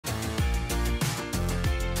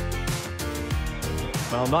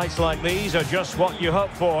Well, nights like these are just what you hope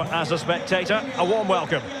for as a spectator. A warm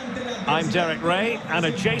welcome. I'm Derek Ray, and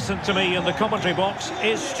adjacent to me in the commentary box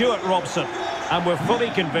is Stuart Robson. And we're fully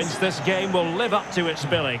convinced this game will live up to its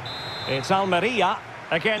billing. It's Almeria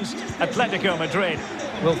against Atletico Madrid.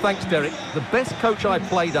 Well, thanks, Derek. The best coach I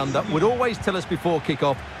played under would always tell us before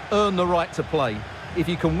kick-off, earn the right to play. If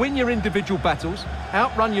you can win your individual battles,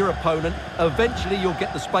 outrun your opponent, eventually you'll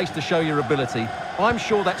get the space to show your ability. I'm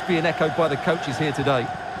sure that's being echoed by the coaches here today.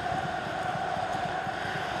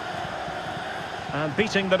 And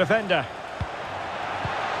beating the defender.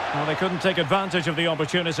 Well, they couldn't take advantage of the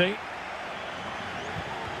opportunity.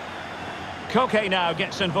 Koke now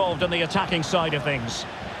gets involved in the attacking side of things.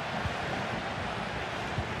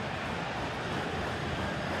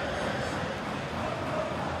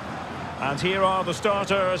 And here are the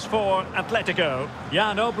starters for Atletico.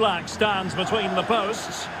 Jan Oblak stands between the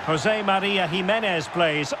posts. Jose Maria Jimenez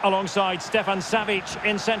plays alongside Stefan Savic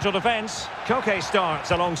in central defence. Koke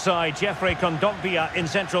starts alongside Jeffrey Kondogbia in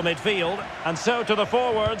central midfield. And so to the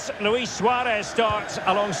forwards, Luis Suarez starts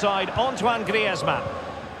alongside Antoine Griezmann.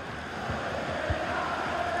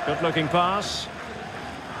 Good-looking pass.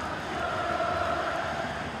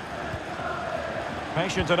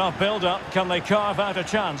 Patient enough build-up. Can they carve out a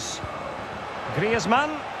chance?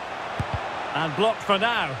 Griezmann, and blocked for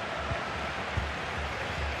now.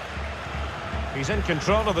 He's in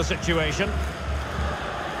control of the situation.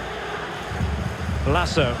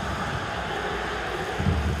 Lasso.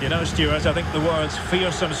 You know, Stuart, I think the words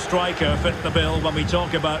fearsome striker fit the bill when we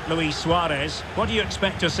talk about Luis Suarez. What do you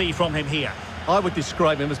expect to see from him here? I would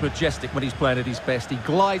describe him as majestic when he's playing at his best. He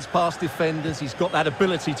glides past defenders, he's got that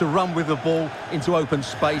ability to run with the ball into open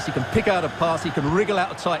space, he can pick out a pass, he can wriggle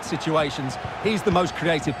out of tight situations. He's the most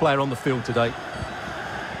creative player on the field today.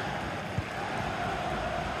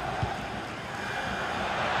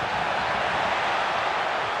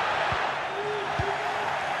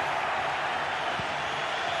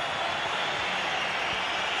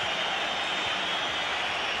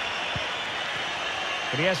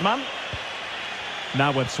 Griezmann.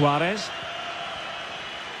 Now with Suarez.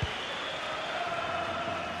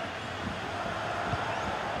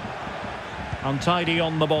 Untidy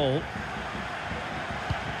on the ball.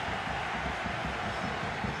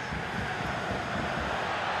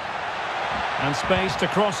 And space to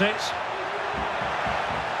cross it.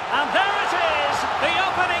 And there it is! The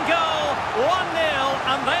opening goal! 1-0,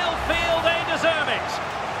 and they'll feel they deserve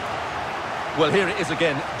it. Well, here it is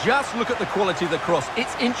again. Just look at the quality of the cross.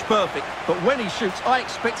 It's inch perfect, but when he shoots, I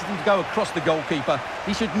expected him to go across the goalkeeper.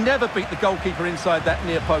 He should never beat the goalkeeper inside that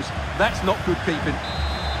near post. That's not good keeping.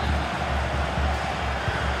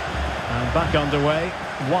 And back underway.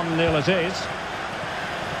 1-0 it is.